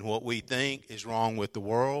and what we think is wrong with the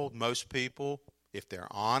world. Most people, if they're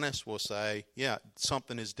honest, will say, yeah,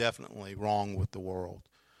 something is definitely wrong with the world.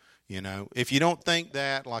 You know, if you don't think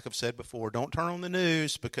that, like I've said before, don't turn on the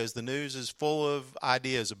news, because the news is full of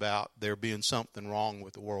ideas about there being something wrong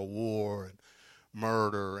with the world, war and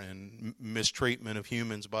murder and mistreatment of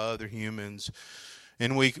humans by other humans.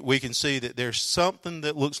 And we can see that there's something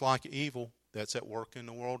that looks like evil that's at work in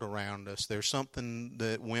the world around us. There's something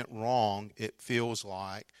that went wrong, it feels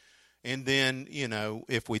like. And then,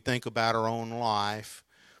 if we think about our own life,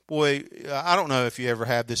 boy, I don't know if you ever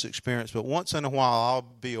have this experience, but once in a while I'll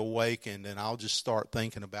be awakened and I'll just start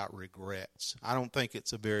thinking about regrets. I don't think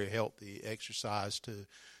it's a very healthy exercise to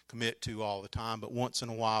commit to all the time, but once in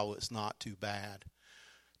a while it's not too bad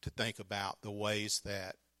to think about the ways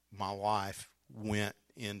that my life went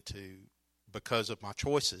into because of my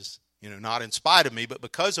choices. Not in spite of me, but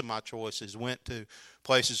because of my choices, went to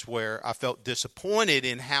places where I felt disappointed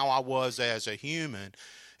in how I was as a human.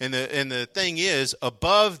 And the thing is,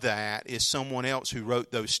 above that is someone else who wrote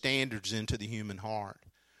those standards into the human heart.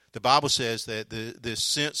 The Bible says that this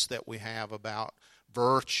sense that we have about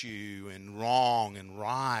virtue and wrong and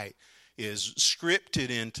right is scripted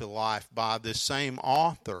into life by this same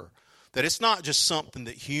author. That it's not just something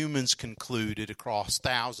that humans concluded across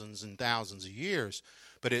thousands and thousands of years,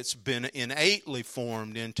 but it's been innately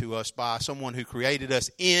formed into us by someone who created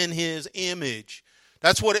us in His image.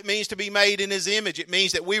 That's what it means to be made in His image. It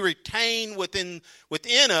means that we retain within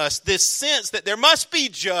us this sense that there must be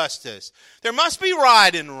justice. There must be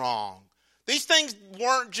right and wrong. These things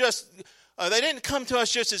weren't just, they didn't come to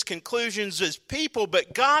us just as conclusions as people,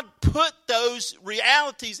 but God put those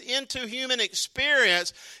realities into human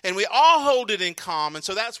experience, and we all hold it in common.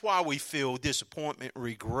 So that's why we feel disappointment,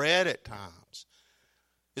 regret at times.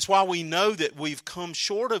 It's why we know that we've come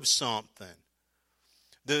short of something.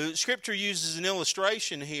 The Scripture uses an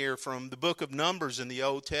illustration here from the book of Numbers in the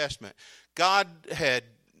Old Testament. God had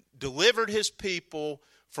delivered His people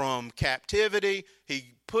from captivity.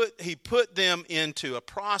 He put them into a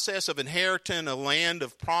process of inheriting a land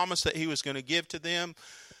of promise that He was going to give to them.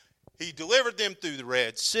 He delivered them through the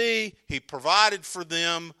Red Sea. He provided for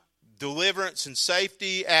them deliverance and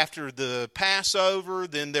safety after the Passover.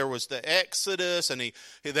 Then there was the Exodus, and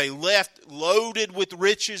they left loaded with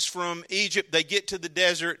riches from Egypt. They get to the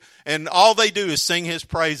desert, and all they do is sing His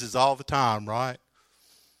praises all the time, right?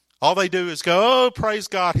 All they do is go, oh, praise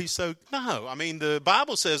God, He's so... No, I mean, the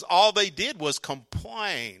Bible says all they did was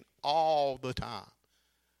complain all the time.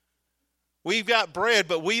 We've got bread,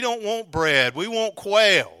 but we don't want bread. We want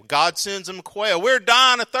quail. God sends them quail. We're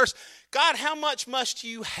dying of thirst. God, how much must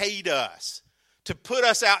you hate us to put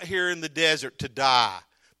us out here in the desert to die?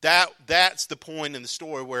 That's the point in the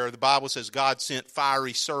story where the Bible says God sent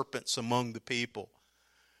fiery serpents among the people,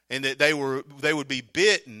 and that they would be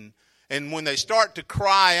bitten. And when they start to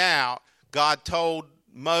cry out, God told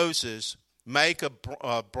Moses, make a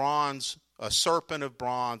serpent of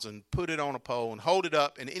bronze and put it on a pole and hold it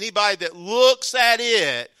up. And anybody that looks at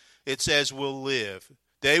it, it says, will live.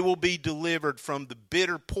 They will be delivered from the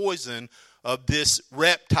bitter poison of this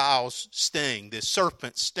reptile's sting, this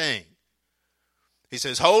serpent's sting. He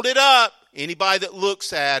says, hold it up. Anybody that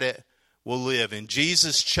looks at it will live. And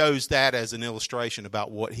Jesus chose that as an illustration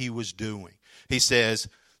about what He was doing. He says,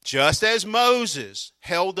 just as Moses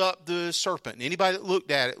held up the serpent, and anybody that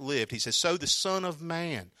looked at it lived. He says, so the Son of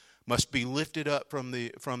Man must be lifted up from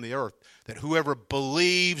the earth, that whoever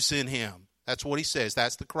believes in Him, that's what He says,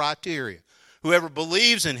 that's the criteria. Whoever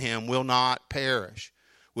believes in Him will not perish.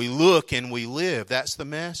 We look and we live. That's the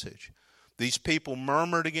message. These people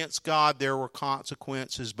murmured against God. There were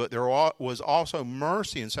consequences, but there was also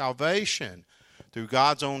mercy and salvation through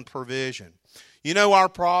God's own provision. Our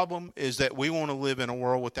problem is that we want to live in a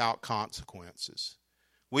world without consequences.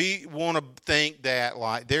 We want to think that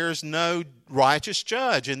like there's no righteous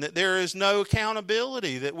judge and that there is no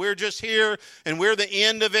accountability, that we're just here and we're the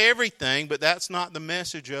end of everything, but that's not the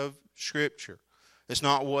message of Scripture. It's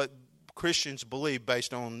not what Christians believe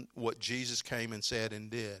based on what Jesus came and said and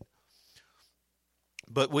did.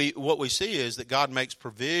 But what we see is that God makes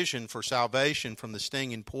provision for salvation from the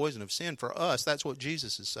stinging poison of sin for us. That's what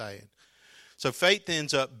Jesus is saying. So faith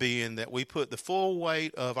ends up being that we put the full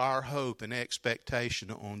weight of our hope and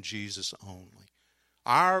expectation on Jesus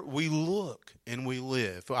only. We look and we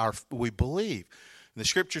live. We believe. And the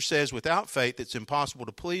Scripture says, without faith, it's impossible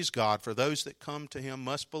to please God, for those that come to Him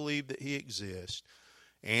must believe that He exists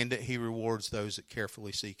and that He rewards those that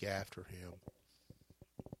carefully seek after Him.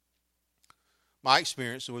 My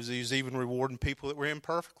experience was He was even rewarding people that were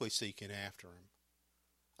imperfectly seeking after Him.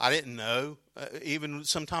 I didn't know even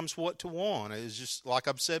sometimes what to want. It was just, like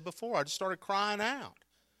I've said before, I just started crying out.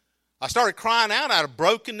 I started crying out of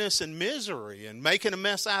brokenness and misery and making a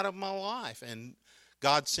mess out of my life, and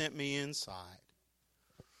God sent me insight.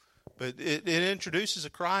 But it introduces a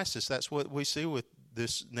crisis. That's what we see with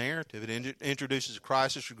this narrative. It introduces a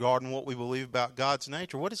crisis regarding what we believe about God's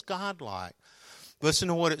nature. What is God like? Listen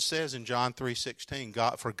to what it says in John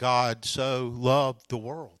 3:16. For God so loved the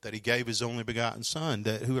world that he gave his only begotten Son,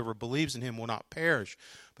 that whoever believes in him will not perish,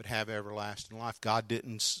 but have everlasting life. God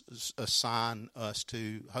didn't assign us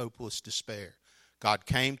to hopeless despair. God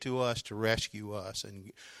came to us to rescue us.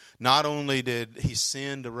 And not only did he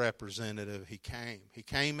send a representative, he came. He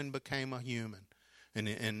came and became a human. And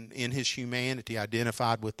in his humanity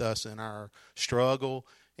identified with us in our struggle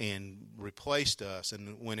and replaced us.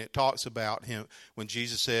 And when it talks about him, when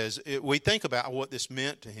Jesus says, we think about what this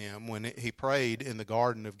meant to him when he prayed in the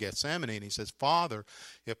Garden of Gethsemane. And he says, Father,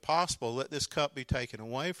 if possible, let this cup be taken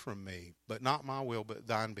away from me, but not my will, but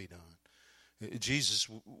thine be done. Jesus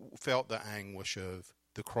felt the anguish of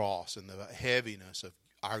the cross and the heaviness of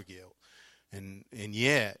our guilt. And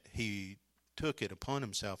yet he took it upon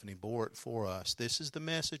himself and he bore it for us. This is the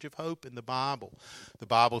message of hope in the Bible. The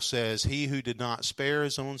Bible says, he who did not spare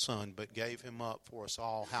his own Son, but gave him up for us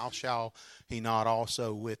all, how shall he not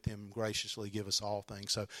also with him graciously give us all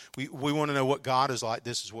things? So we want to know what God is like.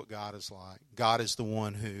 This is what God is like. God is the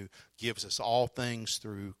one who gives us all things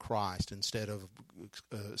through Christ instead of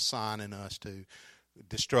assigning us to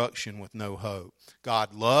destruction with no hope.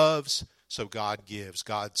 God loves, so God gives.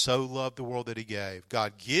 God so loved the world that he gave.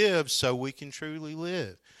 God gives so we can truly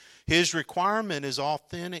live. His requirement is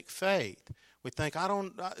authentic faith. We think,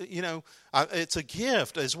 it's a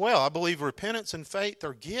gift as well. I believe repentance and faith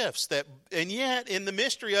are gifts, and yet in the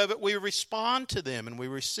mystery of it, we respond to them and we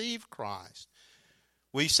receive Christ.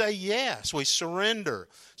 We say yes, we surrender.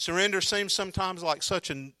 Surrender seems sometimes like such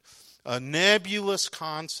a nebulous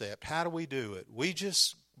concept. How do we do it? We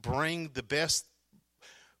just bring the best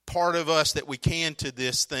part of us that we can to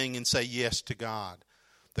this thing and say yes to God.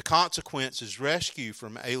 The consequence is rescue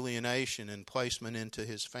from alienation and placement into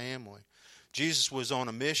his family. Jesus was on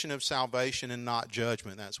a mission of salvation and not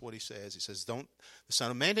judgment. That's what he says. He says, the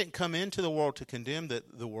Son of Man didn't come into the world to condemn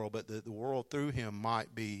the world, but that the world through him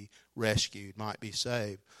might be rescued, might be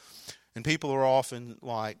saved. And people are often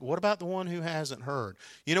like, what about the one who hasn't heard?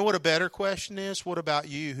 You know what a better question is? What about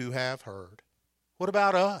you who have heard? What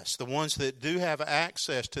about us, the ones that do have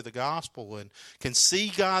access to the gospel and can see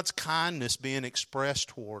God's kindness being expressed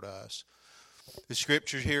toward us? The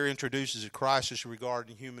scripture here introduces a crisis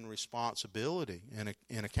regarding human responsibility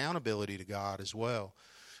and accountability to God as well.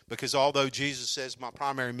 Because although Jesus says my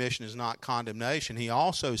primary mission is not condemnation, he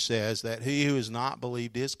also says that he who has not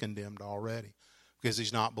believed is condemned already, because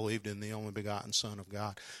he's not believed in the only begotten Son of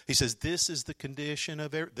God. He says this is the condition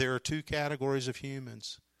of there are two categories of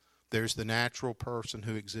humans. There's the natural person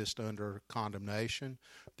who exists under condemnation.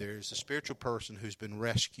 There's the spiritual person who's been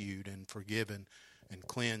rescued and forgiven and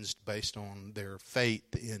cleansed based on their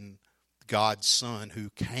faith in God's Son who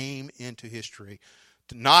came into history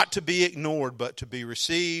not to be ignored but to be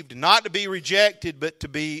received, not to be rejected but to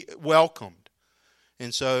be welcomed.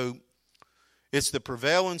 And so it's the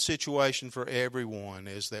prevailing situation for everyone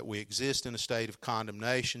is that we exist in a state of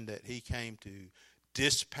condemnation that he came to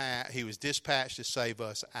he was dispatched to save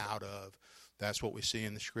us out of. That's what we see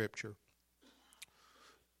in the scripture.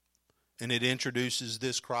 And it introduces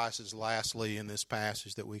this crisis lastly in this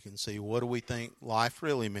passage that we can see. What do we think life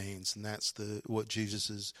really means? And that's what Jesus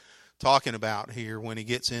is talking about here when he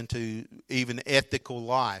gets into even ethical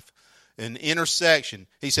life. An intersection.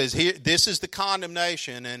 He says here, this is the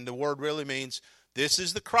condemnation, and the word really means this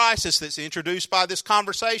is the crisis that's introduced by this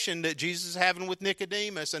conversation that Jesus is having with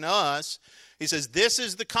Nicodemus and us. He says, this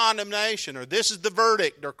is the condemnation, or this is the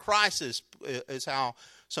verdict, or crisis, is how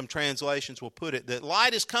some translations will put it. That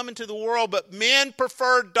light is coming to the world, but men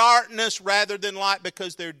preferred darkness rather than light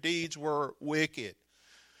because their deeds were wicked.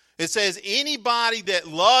 It says anybody that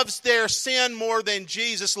loves their sin more than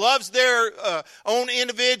Jesus, loves their own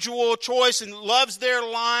individual choice and loves their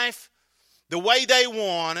life the way they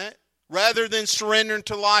want it, rather than surrendering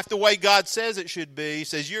to life the way God says it should be. He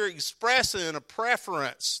says you're expressing a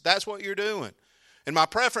preference. That's what you're doing. And my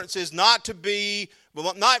preference is not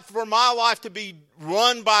for my life to be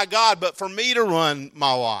run by God, but for me to run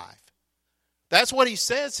my life. That's what he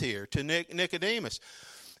says here to Nicodemus.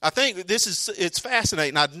 I think it's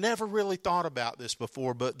fascinating. I'd never really thought about this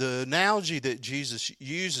before, but the analogy that Jesus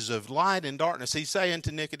uses of light and darkness, he's saying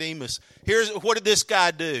to Nicodemus, what did this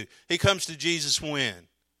guy do? He comes to Jesus when?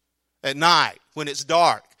 At night, when it's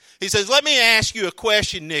dark. He says, let me ask you a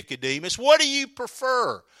question, Nicodemus. What do you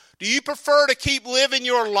prefer? Do you prefer to keep living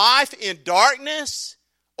your life in darkness,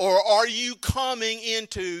 or are you coming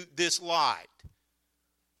into this light?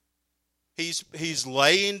 He's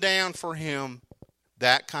laying down for him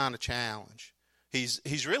that kind of challenge.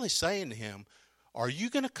 He's really saying to him, are you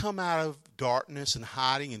going to come out of darkness and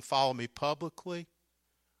hiding and follow me publicly?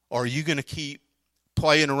 Or are you going to keep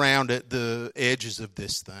playing around at the edges of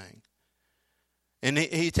this thing. And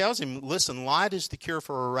he tells him, listen, light is the cure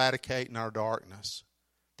for eradicating our darkness.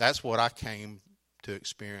 That's what I came to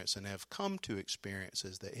experience and have come to experience,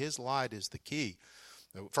 is that his light is the key.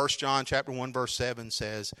 1 John chapter 1 verse 7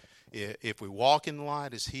 says, if we walk in the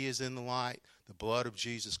light as he is in the light, the blood of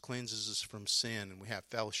Jesus cleanses us from sin and we have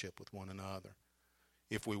fellowship with one another.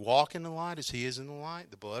 If we walk in the light as he is in the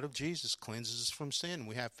light, the blood of Jesus cleanses us from sin and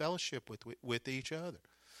we have fellowship with each other.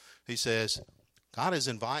 He says, God is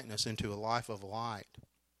inviting us into a life of light.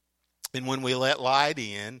 And when we let light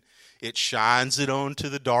in, it shines it onto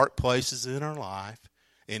the dark places in our life,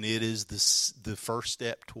 and it is the first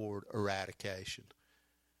step toward eradication.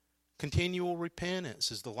 Continual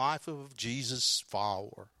repentance is the life of Jesus'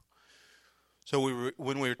 follower. So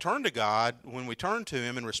when we turn to God, when we turn to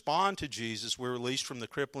him and respond to Jesus, we're released from the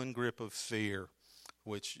crippling grip of fear,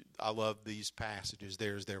 which I love these passages.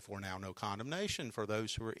 There is therefore now no condemnation for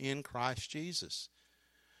those who are in Christ Jesus.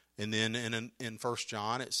 And then in 1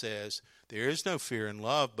 John it says, there is no fear in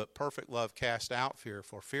love, but perfect love casts out fear,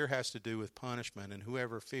 for fear has to do with punishment, and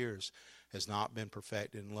whoever fears has not been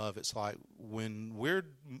perfected in love. It's like when we're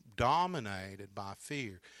dominated by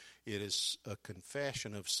fear, it is a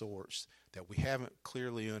confession of sorts that we haven't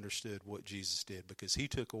clearly understood what Jesus did, because he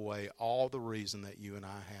took away all the reason that you and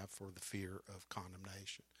I have for the fear of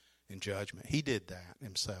condemnation and judgment. He did that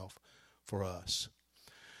himself for us.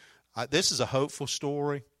 This is a hopeful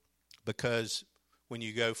story, because when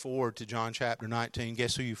you go forward to John chapter 19,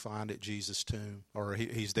 guess who you find at Jesus' tomb? Or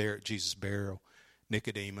he's there at Jesus' burial.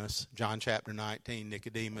 Nicodemus. John chapter 19,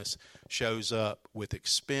 Nicodemus shows up with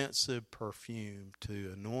expensive perfume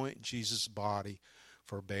to anoint Jesus' body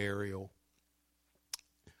for burial.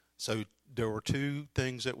 So there were two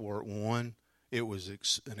things at work. One, it was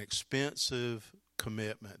an expensive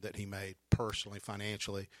commitment that he made personally,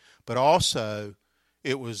 financially, but also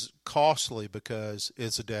it was costly because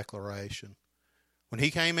it's a declaration. When he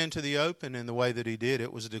came into the open in the way that he did,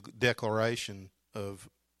 it was a declaration of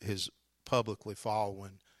his publicly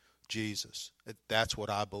following Jesus. That's what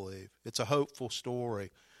I believe. It's a hopeful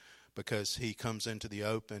story because he comes into the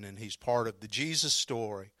open and he's part of the Jesus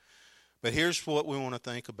story. But here's what we want to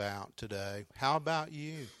think about today. How about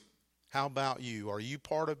you? How about you? Are you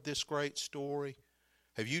part of this great story?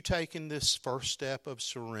 Have you taken this first step of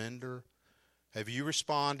surrender? Have you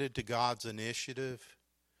responded to God's initiative?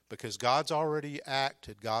 Because God's already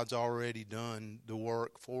acted. God's already done the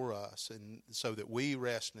work for us, and so that we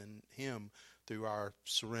rest in him through our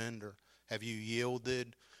surrender. Have you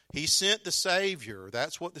yielded? He sent the Savior.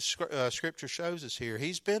 That's what the Scripture shows us here.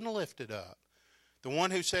 He's been lifted up. The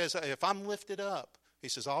one who says, if I'm lifted up, he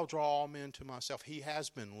says, I'll draw all men to myself. He has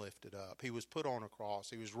been lifted up. He was put on a cross.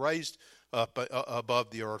 He was raised up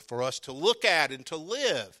above the earth for us to look at and to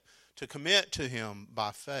live, to commit to him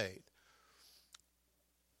by faith.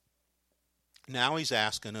 Now he's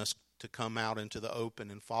asking us to come out into the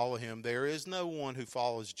open and follow him. There is no one who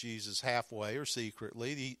follows Jesus halfway or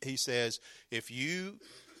secretly. He says, if you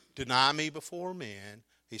deny me before men,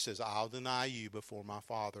 he says, I'll deny you before my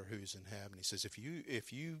Father who's in heaven. He says, if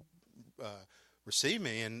you receive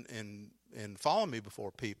me and follow me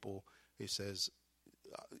before people, he says,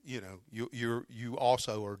 you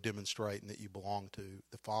also are demonstrating that you belong to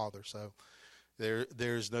the Father. So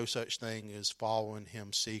there's no such thing as following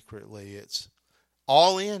him secretly. It's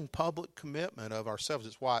all in public commitment of ourselves.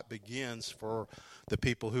 It's why it begins for the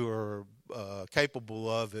people who are capable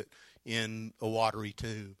of it in a watery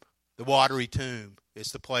tomb. The watery tomb is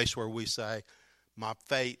the place where we say, my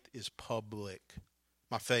faith is public.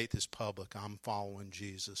 My faith is public. I'm following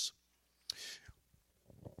Jesus.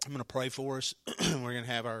 I'm going to pray for us. We're going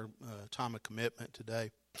to have our time of commitment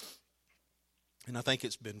today. And I think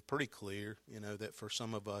it's been pretty clear, that for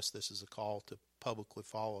some of us this is a call to publicly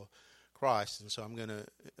follow Christ. And so I'm going to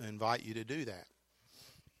invite you to do that.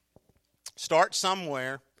 Start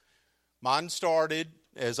somewhere. Mine started,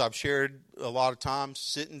 as I've shared a lot of times,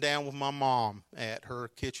 sitting down with my mom at her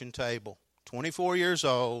kitchen table. 24 years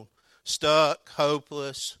old, stuck,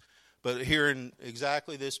 hopeless, but hearing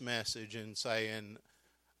exactly this message and saying,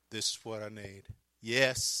 this is what I need.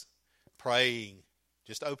 Yes, praying.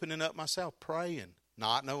 Just opening up myself, praying,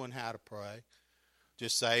 not knowing how to pray.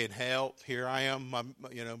 Just saying, help, here I am, I'm,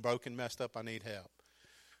 broken, messed up, I need help.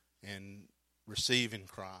 And receiving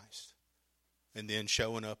Christ. And then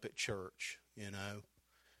showing up at church,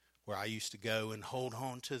 where I used to go and hold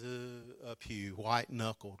on to the pew,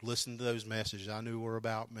 white-knuckled, listen to those messages I knew were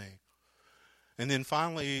about me. And then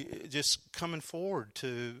finally, just coming forward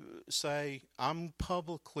to say, I'm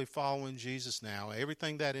publicly following Jesus now.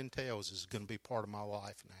 Everything that entails is going to be part of my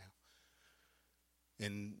life now.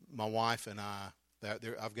 And my wife and I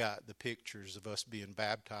I've got the pictures of us being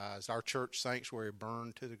baptized. Our church sanctuary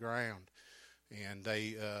burned to the ground, and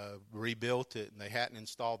they rebuilt it, and they hadn't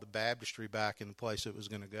installed the baptistry back in the place it was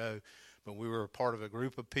going to go. But we were a part of a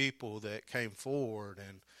group of people that came forward,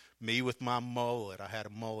 and me with my mullet, I had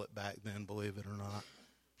a mullet back then, believe it or not,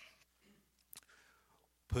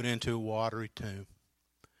 put into a watery tomb,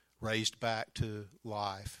 raised back to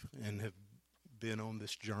life, and have been on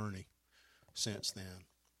this journey since then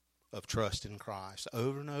of trust in Christ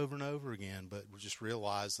over and over and over again. But we're just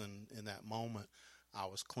realizing in that moment I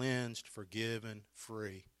was cleansed, forgiven,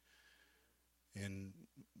 free. And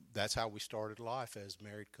that's how we started life as a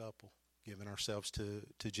married couple, giving ourselves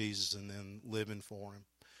to Jesus and then living for him.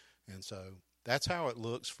 And so that's how it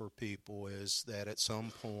looks for people, is that at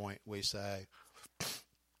some point we say,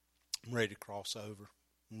 I'm ready to cross over.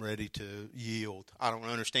 I'm ready to yield. I don't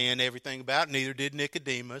understand everything about it. Neither did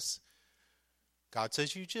Nicodemus. God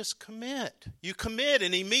says you just commit. You commit,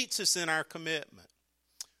 and he meets us in our commitment.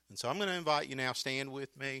 And so I'm going to invite you now, stand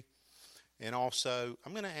with me. And also,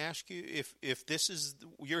 I'm going to ask you if this is,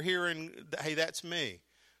 you're hearing, hey, that's me,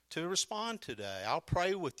 to respond today. I'll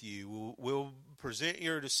pray with you. We'll present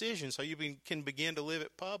your decision so you can begin to live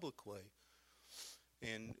it publicly.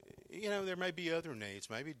 And, you know, there may be other needs.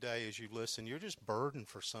 Maybe today as you listen, you're just burdened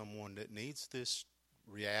for someone that needs this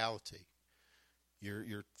reality.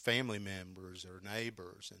 Your family members or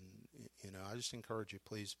neighbors. And, you know, I just encourage you,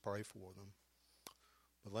 please pray for them.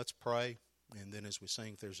 But let's pray. And then as we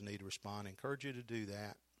sing, if there's a need to respond, I encourage you to do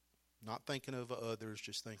that. Not thinking of others,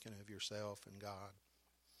 just thinking of yourself and God.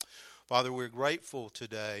 Father, we're grateful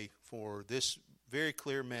today for this very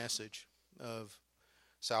clear message of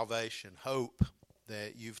salvation, hope,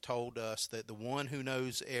 that you've told us that the one who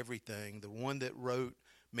knows everything, the one that wrote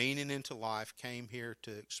meaning into life, came here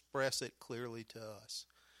to express it clearly to us.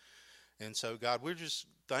 And so, God, we're just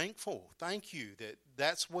thankful. Thank you that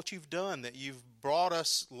that's what you've done, that you've brought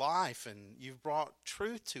us life and you've brought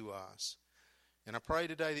truth to us. And I pray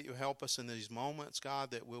today that you help us in these moments,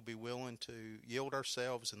 God, that we'll be willing to yield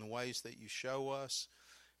ourselves in the ways that you show us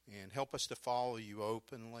and help us to follow you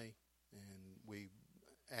openly. And we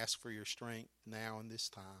ask for your strength now in this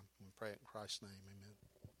time. We pray it in Christ's name. Amen.